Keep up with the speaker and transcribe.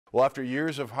Well, after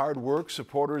years of hard work,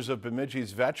 supporters of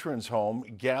Bemidji's Veterans Home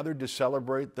gathered to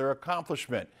celebrate their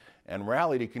accomplishment and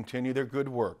rally to continue their good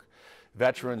work.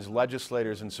 Veterans,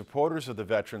 legislators, and supporters of the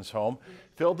Veterans Home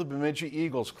filled the Bemidji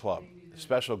Eagles Club.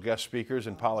 Special guest speakers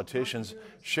and politicians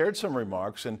shared some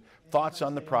remarks and thoughts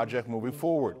on the project moving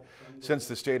forward. Since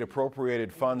the state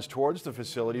appropriated funds towards the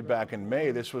facility back in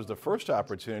May, this was the first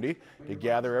opportunity to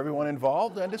gather everyone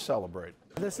involved and to celebrate.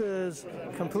 This is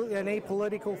completely an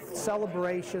apolitical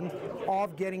celebration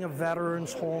of getting a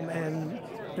veterans home in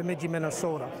Bemidji,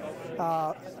 Minnesota.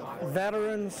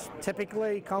 Veterans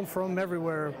typically come from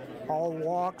everywhere, all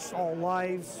walks, all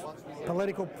lives,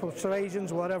 political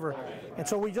persuasions, whatever. And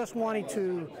so we just wanted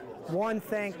to,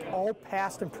 thank all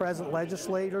past and present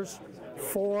legislators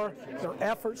for their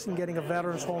efforts in getting a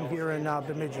veterans home here in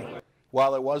Bemidji.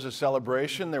 While it was a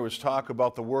celebration, there was talk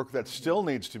about the work that still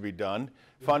needs to be done.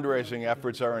 Fundraising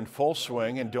efforts are in full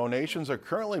swing and donations are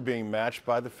currently being matched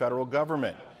by the federal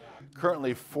government.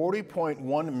 Currently,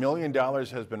 $40.1 million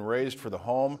has been raised for the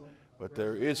home, but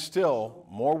there is still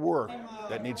more work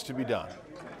that needs to be done.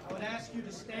 I would ask you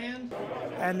to stand.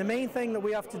 And the main thing that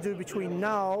we have to do between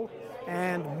now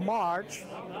and March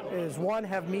is, one,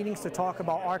 have meetings to talk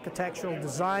about architectural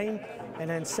design, and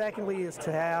then secondly is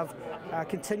to have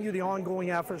continue the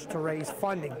ongoing efforts to raise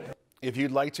funding. If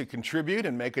you'd like to contribute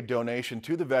and make a donation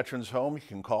to the Veterans Home, you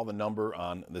can call the number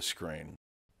on the screen.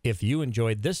 If you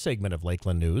enjoyed this segment of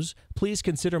Lakeland News, please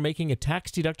consider making a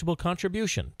tax-deductible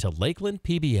contribution to Lakeland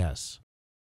PBS.